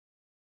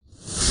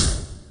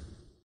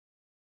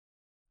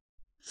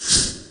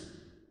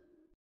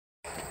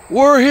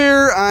We're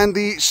here on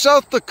the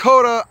South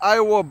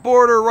Dakota-Iowa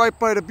border, right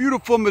by the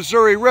beautiful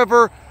Missouri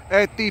River,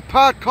 at the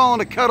pot calling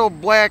the kettle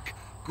black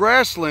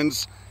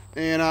grasslands.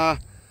 And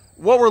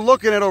what we're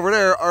looking at over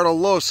there are the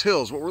Loess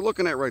Hills. What we're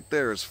looking at right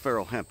there is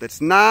feral hemp. That's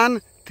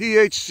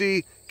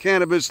non-THC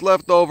cannabis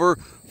left over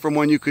from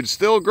when you could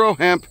still grow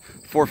hemp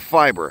for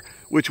fiber,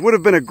 which would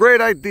have been a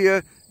great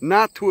idea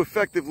not to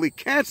effectively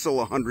cancel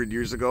 100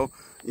 years ago,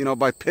 you know,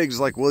 by pigs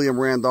like William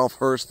Randolph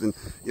Hearst and,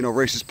 you know,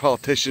 racist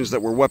politicians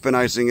that were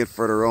weaponizing it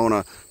for their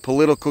own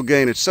political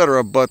gain,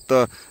 etc. But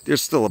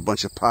there's still a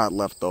bunch of pot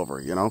left over,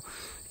 you know.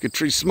 You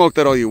could smoke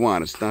that all you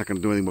want. It's not going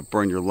to do anything but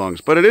burn your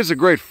lungs. But it is a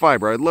great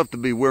fiber. I'd love to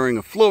be wearing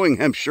a flowing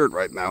hemp shirt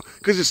right now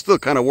because it's still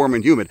kind of warm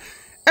and humid.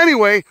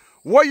 Anyway,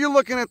 what you're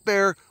looking at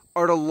there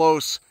are the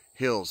Loess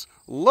Hills.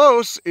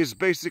 Loess is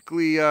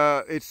basically,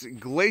 it's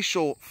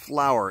glacial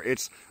flour.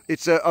 It's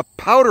a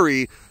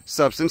powdery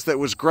substance that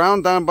was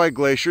ground down by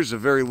glaciers a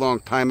very long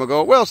time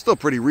ago. Well, still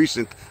pretty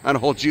recent on a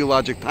whole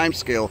geologic time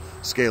scale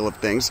of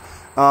things.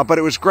 But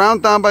it was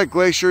ground down by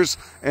glaciers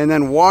and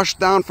then washed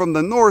down from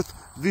the north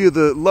via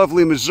the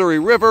lovely Missouri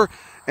River.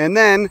 And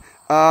then,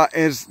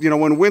 as you know,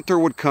 when winter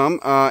would come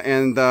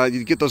and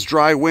you'd get those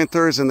dry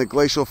winters and the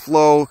glacial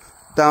flow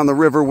down the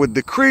river would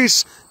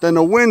decrease, then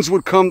the winds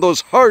would come, those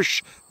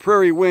harsh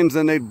prairie winds,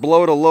 and they'd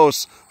blow the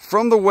Loess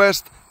from the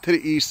west to the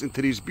east into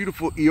these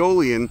beautiful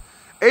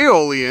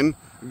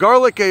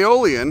garlic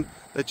aeolian,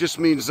 that just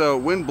means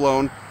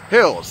wind-blown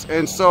hills.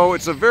 And so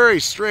it's a very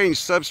strange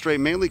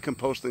substrate, mainly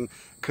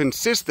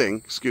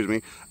consisting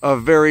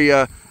of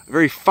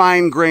very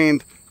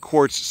fine-grained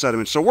quartz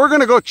sediment. So we're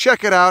going to go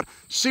check it out,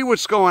 see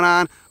what's going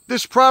on.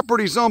 This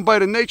property is owned by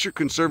the Nature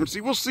Conservancy.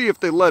 We'll see if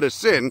they let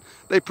us in.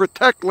 They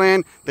protect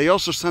land. They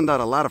also send out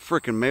a lot of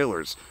frickin'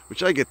 mailers,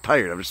 which I get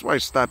tired of. That's why I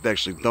stopped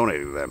actually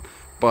donating to them.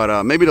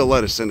 But maybe they'll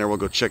let us in there. We'll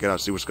go check it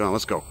out, see what's going on.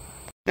 Let's go.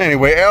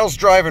 Anyway, Al's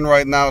driving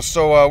right now,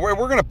 so we're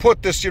going to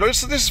put this, you know,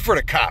 this is for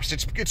the cops.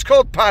 It's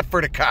called Pot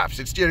for the Cops.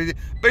 It's, you know,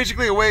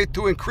 basically a way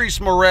to increase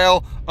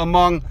morale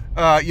among,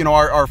 you know,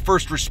 our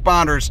first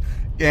responders.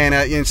 And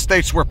in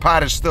states where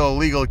pot is still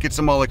illegal, it gets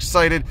them all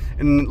excited,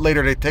 and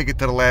later they take it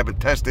to the lab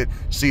and test it,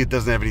 see it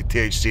doesn't have any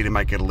THC, they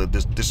might get a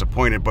little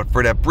disappointed. But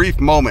for that brief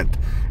moment,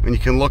 when you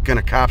can look in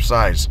a cop's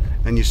eyes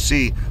and you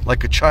see,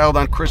 like a child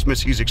on Christmas,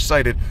 he's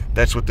excited,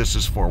 that's what this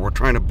is for. We're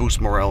trying to boost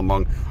morale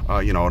among,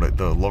 you know,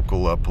 the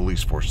local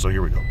police force. So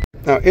here we go.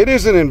 Now, it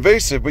isn't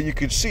invasive, but you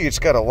can see it's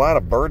got a lot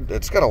of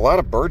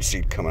bird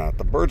seed coming out.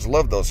 The birds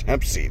love those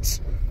hemp seeds.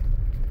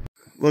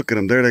 Look at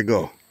them, there they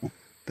go.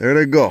 There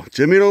they go.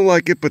 Jimmy don't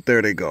like it, but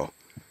there they go.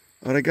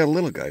 Oh, they got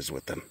little guys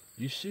with them.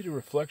 You see the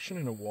reflection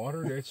in the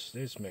water?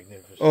 That's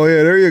magnificent. Oh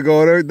yeah, there you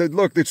go. There,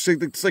 look, it's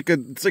like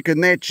a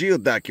Nat Geo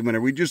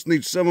documentary. We just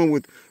need someone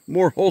with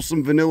more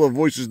wholesome vanilla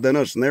voices than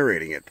us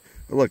narrating it.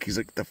 Look, he's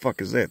like, the fuck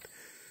is that? I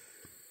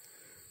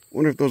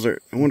wonder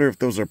if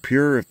those are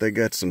pure, or if they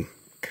got some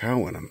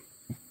cow in them.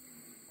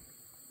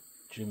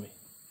 Jimmy,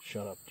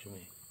 shut up,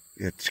 Jimmy.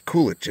 Yeah,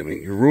 cool it, Jimmy.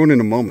 You're ruining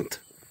the moment.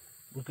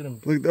 Look at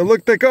him. Look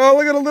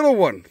at a little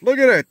one. Look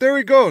at it. There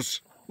he goes.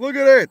 Look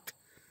at it.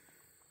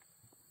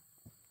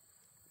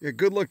 Yeah,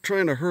 good luck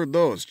trying to herd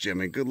those,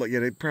 Jimmy. Good luck. Yeah,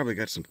 they probably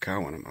got some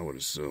cow in them, I would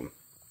assume.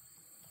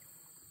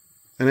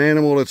 An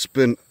animal that's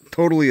been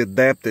totally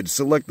adapted,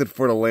 selected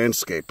for the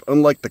landscape,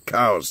 unlike the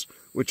cows,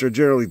 which are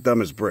generally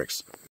dumb as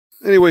bricks.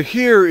 Anyway,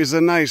 here is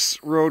a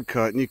nice road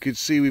cut, and you can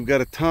see we've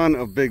got a ton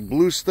of Big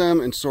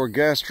Bluestem and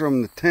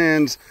Sorghastrum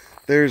nutans.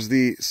 There's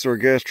the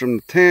Sorghastrum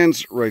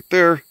nutans right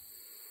there.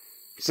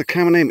 It's a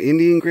common name,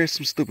 Indiangrass,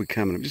 some stupid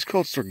common name. Just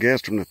call it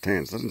Sorghastrum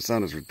nutans. Doesn't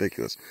sound as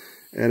ridiculous.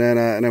 And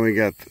then we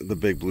got the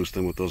Big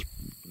Bluestem with those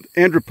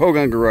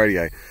Andropogon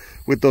gerardii,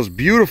 with those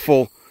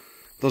beautiful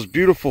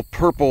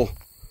purple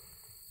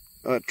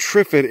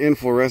triphid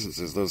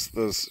inflorescences.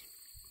 Those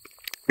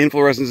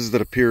inflorescences that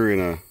appear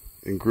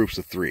in groups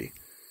of 3.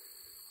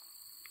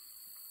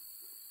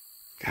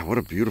 God, what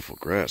a beautiful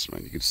grass,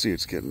 man! You can see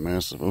it's getting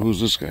massive. Oh,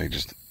 who's this guy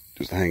just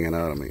hanging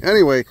out on me?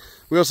 Anyway,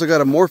 we also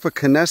got Amorpha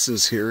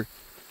canescens here.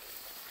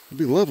 It'd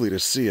be lovely to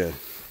see a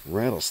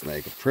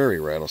rattlesnake, a prairie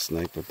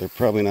rattlesnake, but they're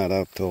probably not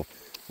out till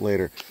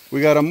later.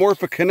 We got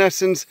Amorpha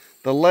canescens,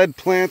 the lead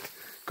plant,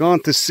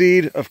 gone to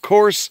seed. Of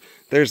course,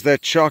 there's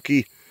that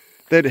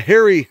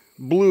hairy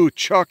blue,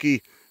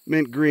 chalky,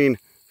 mint green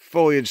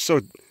foliage,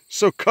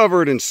 so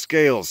covered in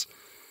scales,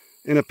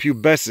 in a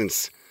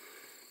pubescence.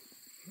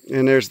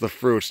 And there's the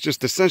fruits,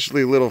 just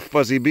essentially little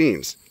fuzzy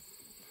beans.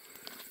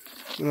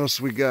 What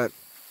else we got?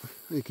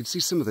 You can see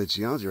some of the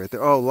geology right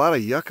there. Oh, a lot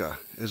of yucca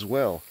as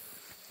well.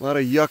 A lot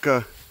of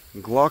yucca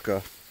and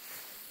glauca.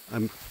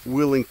 I'm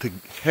willing to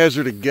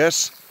hazard a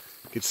guess.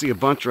 You can see a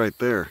bunch right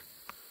there.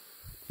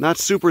 Not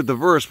super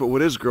diverse, but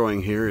what is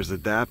growing here is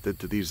adapted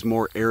to these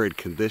more arid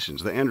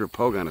conditions. The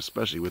Andropogon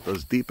especially, with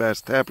those deep-ass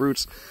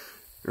taproots,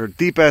 or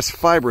deep-ass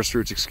fibrous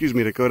roots, excuse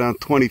me, that go down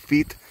 20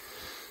 feet.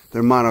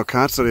 They're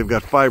monocots, so they've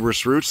got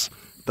fibrous roots.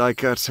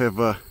 Dicots have,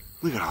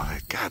 look at all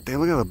that, god damn,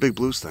 look at the Big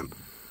Bluestem.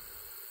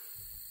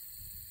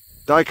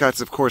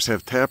 Dicots, of course,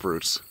 have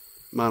taproots.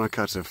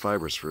 Monocots have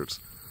fibrous roots.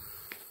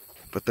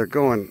 But they're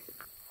going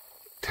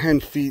 10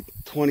 feet,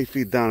 20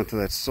 feet down into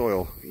that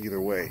soil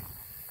either way.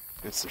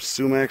 Got some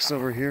sumacs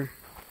over here.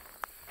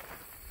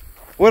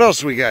 What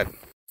else we got?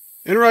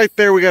 And right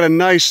there we got a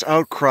nice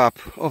outcrop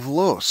of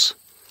loess,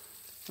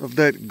 of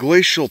that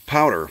glacial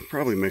powder,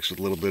 probably mixed with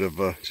a little bit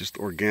of just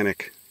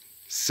organic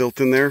silt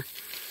in there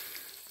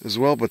as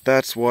well, but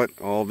that's what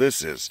all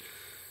this is.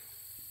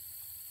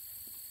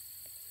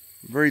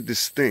 Very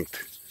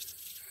distinct.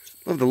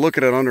 Love to look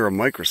at it under a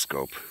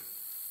microscope.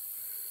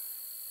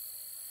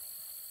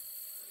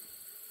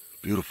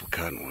 Beautiful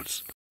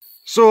cottonwoods.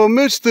 So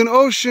amidst an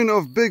ocean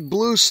of Big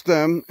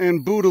Bluestem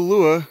and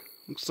Bouteloua,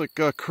 looks like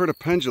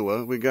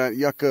Curtipendula, we got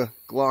Yucca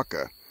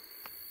glauca.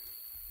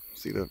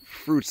 See the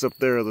fruits up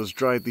there, those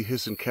dried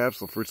dehiscent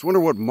capsule fruits. Wonder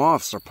what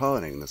moths are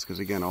pollinating this, because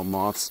again,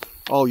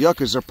 all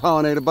yuccas are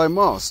pollinated by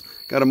moths.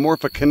 Got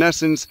Amorpha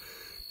canescens,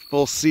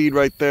 full seed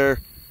right there.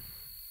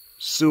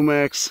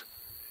 Sumacs,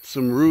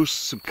 some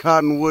roosts, some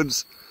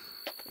cottonwoods,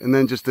 and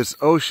then just this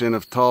ocean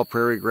of tall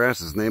prairie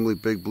grasses, namely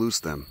Big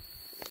Bluestem.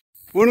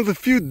 One of the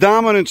few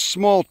dominant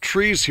small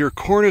trees here,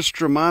 Cornus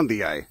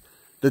drumondii,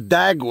 the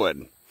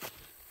dagwood.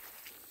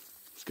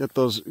 It's got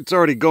those, it's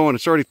already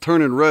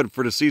turning red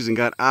for the season,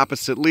 got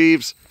opposite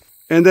leaves,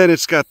 and then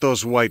it's got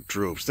those white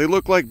drupes. They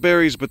look like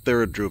berries, but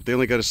they're a drupe. They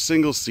only got a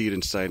single seed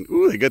inside.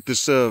 Ooh, they got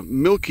this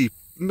milky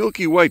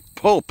white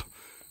pulp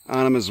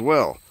on them as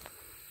well.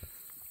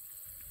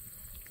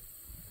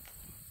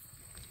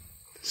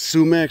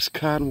 Sumacs,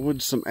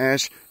 cottonwood, some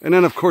ash, and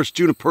then of course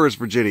Juniperus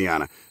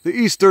virginiana, the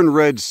eastern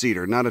red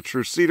cedar. Not a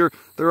true cedar.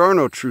 There are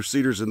no true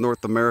cedars in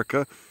North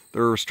America.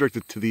 They're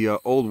restricted to the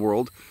old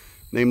world,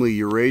 namely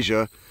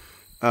Eurasia.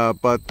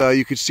 But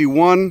you can see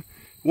one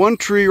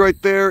tree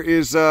right there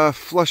is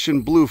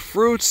flushing blue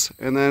fruits,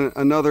 and then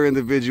another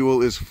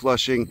individual is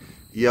flushing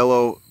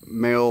yellow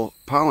male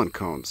pollen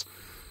cones,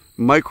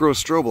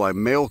 microstrobili,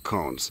 male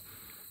cones.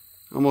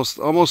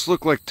 Almost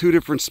look like two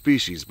different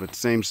species, but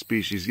same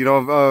species. You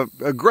know,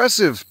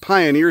 aggressive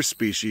pioneer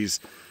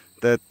species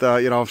that,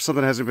 you know, if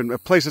a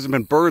place hasn't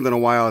been burned in a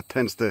while, it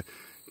tends to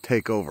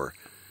take over.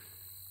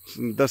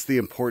 So that's the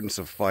importance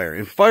of fire.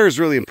 And fire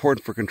is really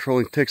important for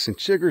controlling ticks and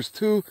chiggers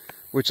too,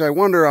 which I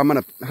wonder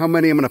how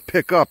many I'm gonna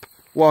pick up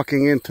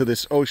walking into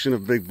this ocean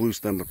of Big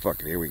Bluestem, but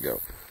fuck it, here we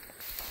go.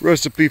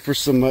 Recipe for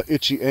some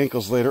itchy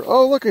ankles later.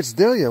 Oh, look, it's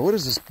Dahlia. What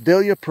is this?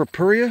 Dahlia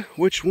purpurea?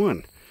 Which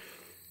one?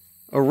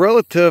 A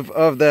relative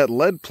of that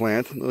lead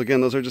plant.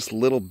 Again, those are just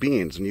little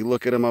beans. When you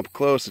look at them up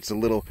close, it's a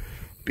little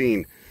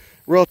bean.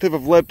 Relative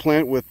of lead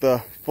plant with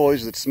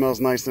foliage that smells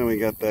nice. Then we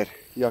got that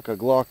Yucca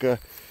glauca,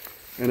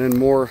 and then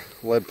more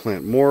lead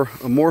plant, more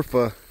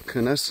Amorpha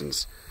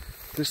canescens.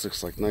 This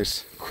looks like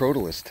nice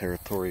crotalus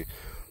territory.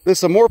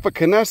 This Amorpha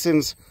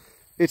canescens,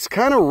 it's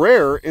kind of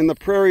rare in the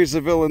prairies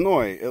of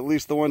Illinois, at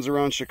least the ones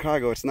around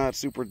Chicago. It's not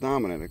super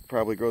dominant. It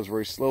probably grows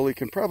very slowly,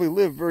 can probably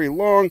live very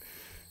long,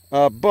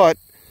 but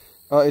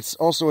it's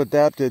also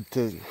adapted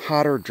to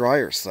hotter,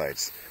 drier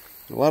sites.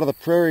 A lot of the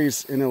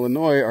prairies in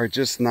Illinois are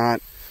just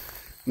not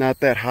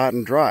that hot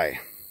and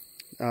dry.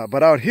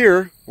 But out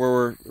here, where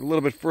we're a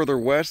little bit further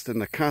west and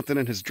the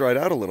continent has dried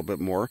out a little bit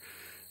more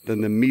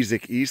than the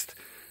Mesic East,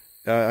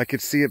 I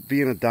could see it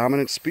being a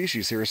dominant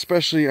species here,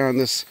 especially on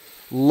this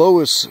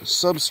Loess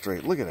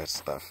substrate. Look at that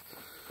stuff.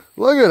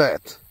 Look at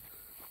that.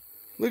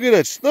 Look at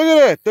that. Look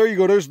at that. There you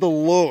go. There's the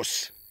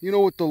loess. You know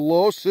what the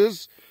loess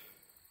is?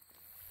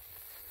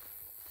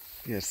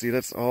 Yeah, see,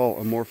 that's all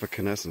Amorpha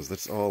canescens.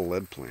 That's all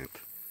lead plant.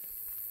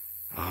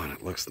 Oh, and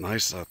it looks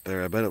nice out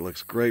there. I bet it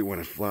looks great when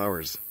it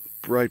flowers.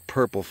 Bright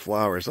purple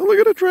flowers. Oh, look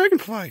at a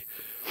dragonfly.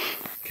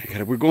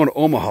 Okay, we're going to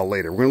Omaha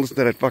later. We're going to listen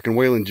to that fucking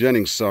Waylon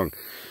Jennings song.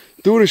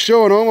 Doing a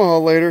show in Omaha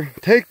later.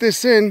 Take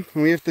this in.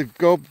 And we have to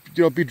go,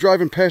 you know, be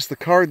driving past the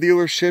car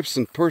dealerships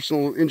and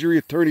personal injury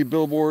attorney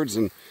billboards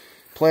and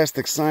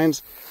plastic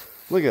signs.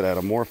 Look at that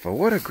Amorpha.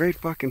 What a great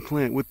fucking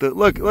plant. With the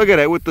look at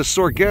that, with the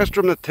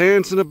Sorghastrum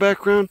nutans in the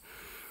background.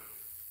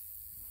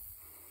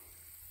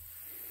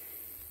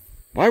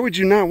 Why would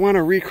you not want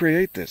to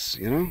recreate this,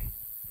 you know?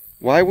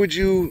 Why would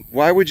you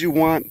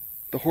want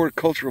the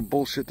horticultural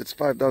bullshit that's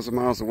 5,000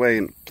 miles away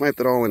and plant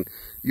it all in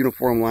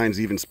uniform lines,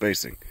 even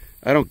spacing?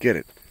 I don't get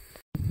it.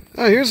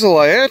 Oh, here's a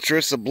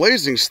liatris, a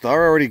blazing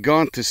star, already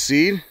gone to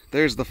seed.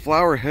 There's the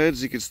flower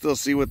heads. You can still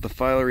see what the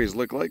phyllaries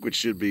look like, which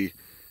should be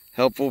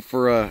helpful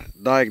for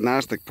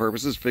diagnostic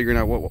purposes, figuring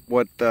out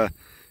what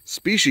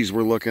species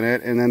we're looking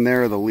at. And then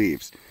there are the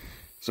leaves.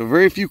 So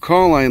very few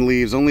caulline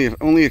leaves, only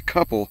a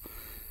couple.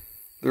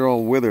 They're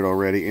all withered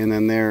already. And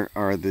then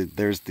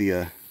there's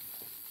the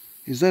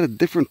is that a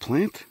different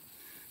plant?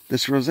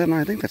 This rosette? No,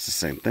 I think that's the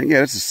same thing.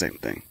 Yeah, that's the same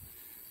thing.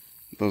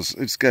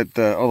 It's got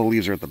all the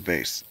leaves are at the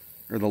base,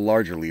 or the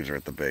larger leaves are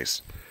at the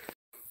base.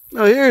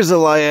 Now here's a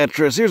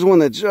liatris. Here's one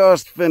that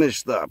just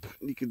finished up.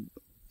 You could,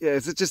 yeah,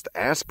 is it just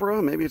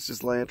aspera? Maybe it's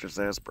just liatris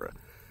aspera.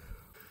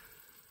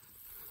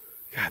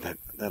 God,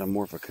 that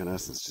Amorpha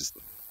canescens just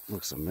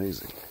looks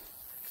amazing.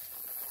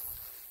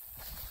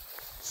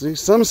 See,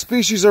 some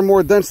species are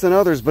more dense than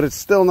others, but it's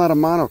still not a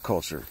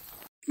monoculture.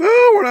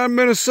 No, we're not in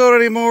Minnesota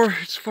anymore.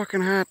 It's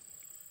fucking hot.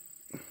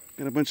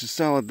 Got a bunch of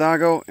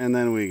solidago, and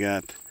then we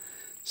got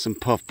some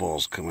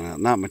puffballs coming out.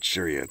 Not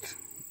mature yet.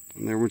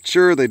 When they're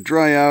mature, they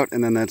dry out,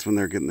 and then that's when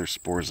they're getting their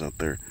spores out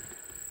there.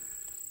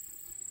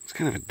 It's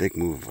kind of a dick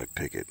move if I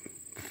pick it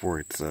before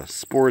its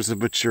spores have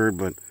matured,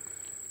 but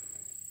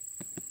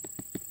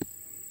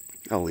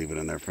I'll leave it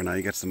in there for now.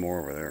 You got some more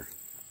over there.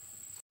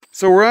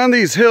 So we're on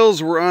these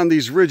hills, we're on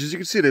these ridges. You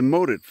can see they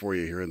mowed it for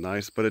you here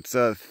nice, but it's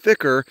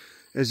thicker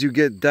as you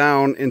get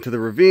down into the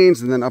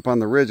ravines, and then up on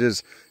the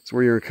ridges is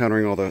where you're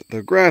encountering all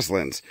the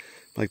grasslands,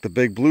 like the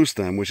Big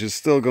Bluestem, which is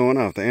still going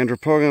off, the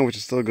Andropogon, which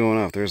is still going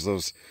off. There's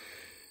those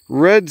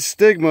red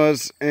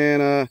stigmas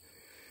and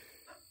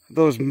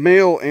those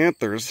male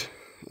anthers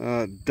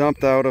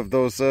dumped out of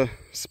those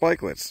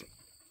spikelets.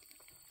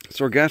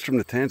 Sorghastrum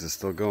nutans is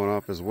still going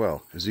off as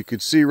well, as you can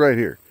see right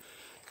here.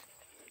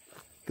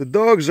 The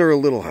dogs are a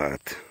little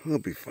hot. They'll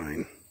be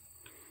fine.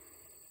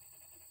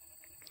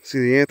 See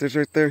the anthers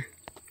right there?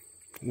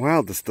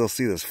 Wild to still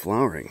see this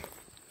flowering.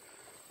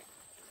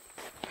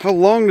 How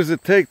long does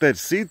it take that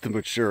seed to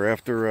mature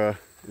after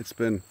it's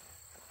been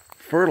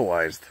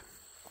fertilized?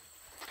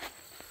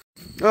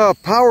 Oh,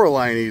 power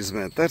line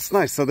easement. That's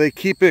nice. So they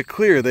keep it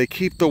clear. They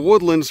keep the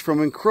woodlands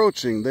from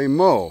encroaching. They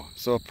mow.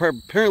 So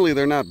apparently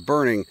they're not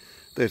burning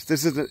this.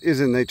 This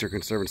isn't Nature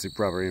Conservancy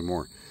property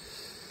anymore.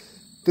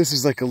 This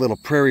is like a little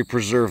prairie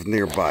preserve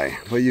nearby.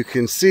 But you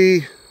can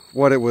see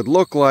what it would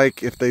look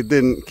like if they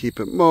didn't keep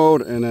it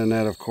mowed, and then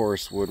that of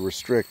course would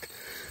restrict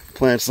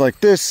plants like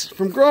this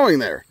from growing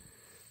there.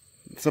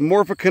 It's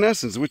Amorpha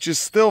canescens, which is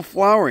still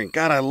flowering.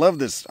 God, I love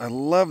this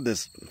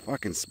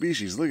fucking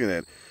species. Look at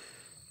that.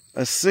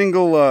 A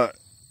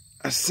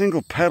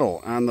single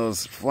petal on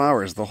those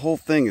flowers. The whole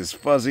thing is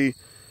fuzzy.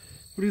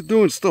 What are you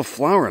doing still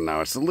flowering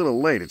now? It's a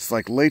little late. It's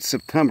like late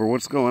September.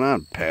 What's going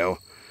on, pal?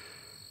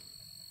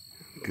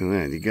 Look at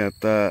that. You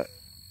got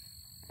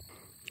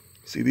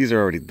see, these are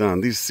already done.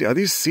 Are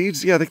these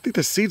seeds? Yeah, I think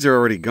the seeds are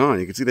already gone.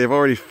 You can see they've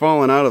already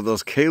fallen out of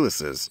those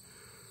calyces.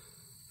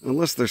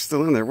 Unless they're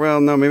still in there.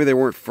 Well, no, maybe they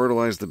weren't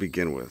fertilized to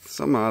begin with.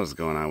 Something odd is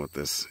going on with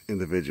this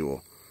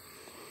individual.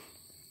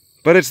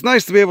 But it's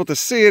nice to be able to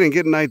see it and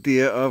get an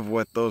idea of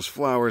what those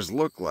flowers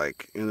look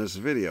like in this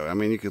video. I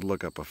mean, you could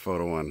look up a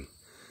photo on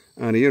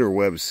the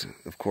interwebs,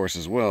 of course,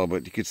 as well.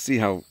 But you could see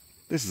how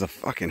this is a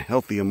fucking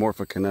healthy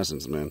Amorpha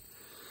canescens, man.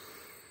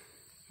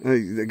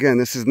 Again,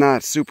 this is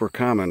not super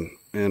common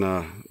in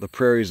the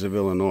prairies of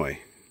Illinois.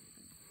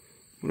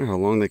 I wonder how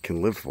long they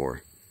can live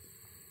for.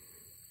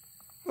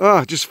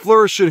 Ah, just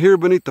flourishing here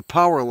beneath the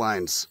power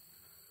lines.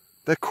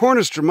 That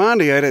Cornus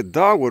drummondii, that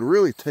dogwood,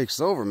 really takes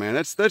over, man.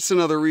 That's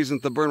another reason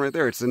to burn right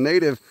there. It's a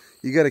native.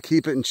 You got to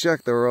keep it in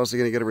check, though, or else you're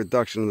going to get a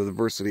reduction in the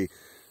diversity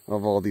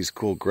of all these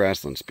cool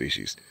grassland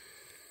species.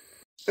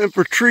 And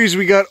for trees,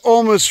 we got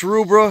Ulmus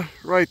rubra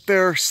right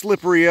there,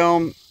 slippery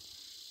elm.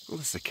 Oh,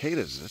 the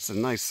cicadas. That's a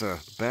nice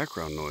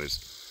background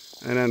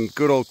noise. And then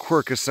good old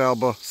Quercus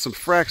alba, some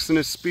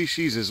fraxinus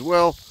species as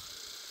well,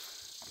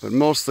 but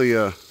mostly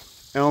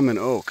elm and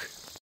oak.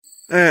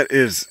 That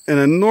is an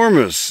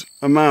enormous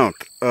amount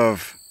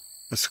of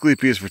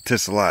Asclepias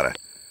verticillata.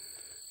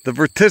 The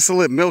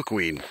verticillate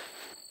milkweed. I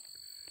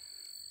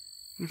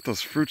wonder if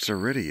those fruits are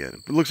ready yet.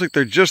 It looks like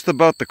they're just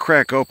about to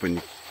crack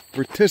open.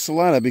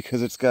 Verticillata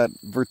because it's got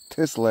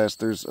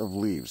verticillasters of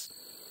leaves.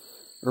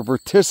 Or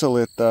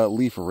verticillate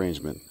leaf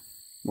arrangement,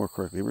 more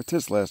correctly.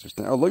 Verticillasters.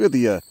 Oh, look at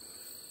the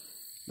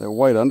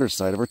white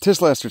underside. A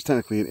verticillaster is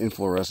technically an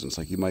inflorescence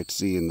like you might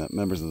see in the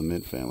members of the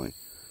mint family.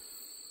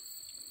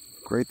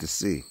 Great to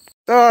see.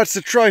 Oh, it's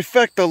a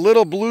trifecta.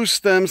 Little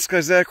bluestem,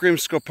 Schizachyrium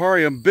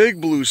scoparium,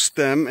 big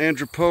bluestem,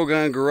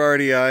 Andropogon,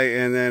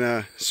 gerardii, and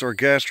then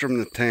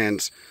Sorghastrum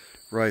nutans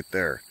right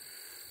there.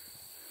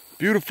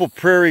 Beautiful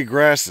prairie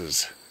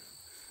grasses.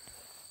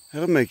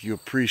 That'll make you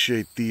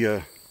appreciate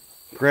the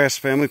grass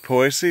family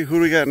poaceae. Who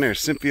do we got in there?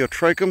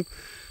 Symphyotrichum?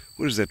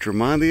 What is that,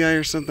 Drummondii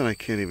or something? I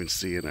can't even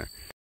see in there.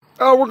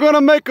 Oh, we're going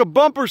to make a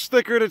bumper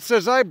sticker that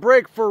says, I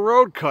brake for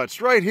road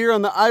cuts, right here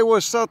on the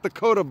Iowa-South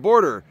Dakota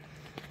border.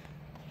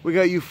 We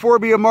got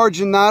Euphorbia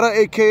marginata,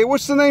 aka,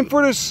 what's the name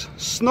for this?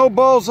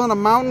 Snowballs on a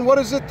mountain? What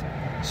is it?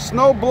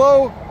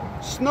 Snowblower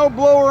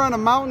on a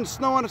mountain?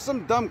 Snow on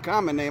some dumb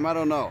common name, I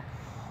don't know.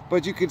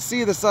 But you can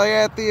see the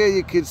cyathea,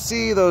 you can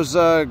see those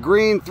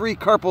green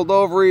 3-carpelled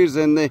ovaries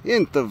and the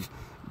hint of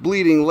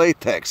bleeding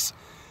latex.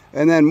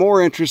 And then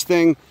more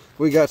interesting,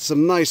 we got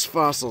some nice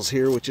fossils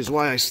here, which is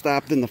why I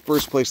stopped in the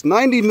first place.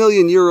 90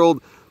 million year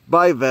old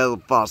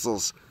bivalve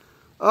fossils.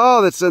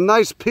 Oh, that's a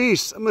nice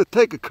piece. I'm going to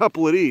take a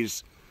couple of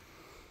these.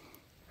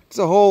 It's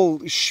a whole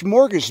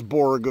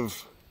smorgasbord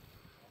of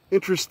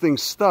interesting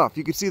stuff.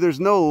 You can see there's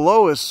no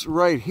loess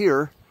right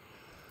here.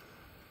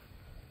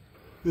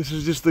 This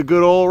is just the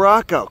good old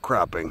rock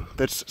outcropping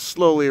that's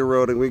slowly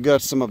eroding. We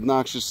got some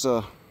obnoxious,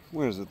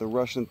 where is it, the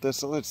Russian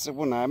thistle?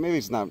 Well, nah, maybe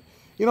it's not.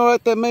 You know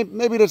what,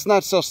 maybe that's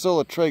not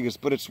Salsola tragus,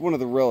 but it's one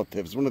of the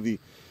relatives, one of the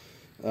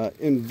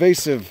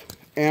invasive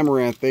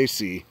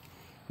Amaranthaceae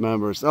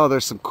members. Oh,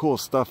 there's some cool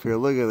stuff here.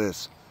 Look at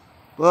this.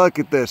 Look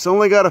at this.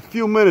 Only got a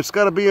few minutes.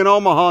 Got to be in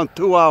Omaha in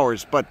 2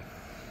 hours, but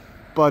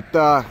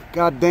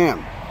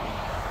goddamn.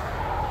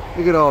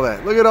 Look at all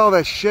that. Look at all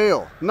that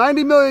shale.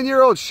 90 million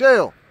year old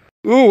shale.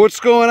 Ooh, what's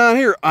going on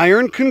here?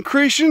 Iron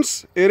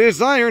concretions? It is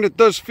iron. It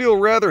does feel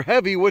rather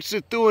heavy. What's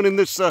it doing in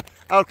this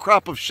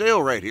outcrop of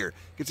shale right here?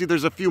 You can see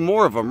there's a few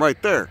more of them right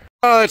there.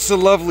 Oh, it's a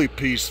lovely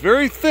piece.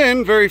 Very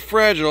thin, very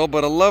fragile,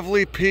 but a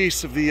lovely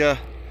piece of the, a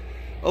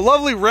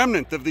lovely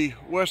remnant of the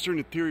Western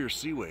Interior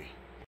Seaway.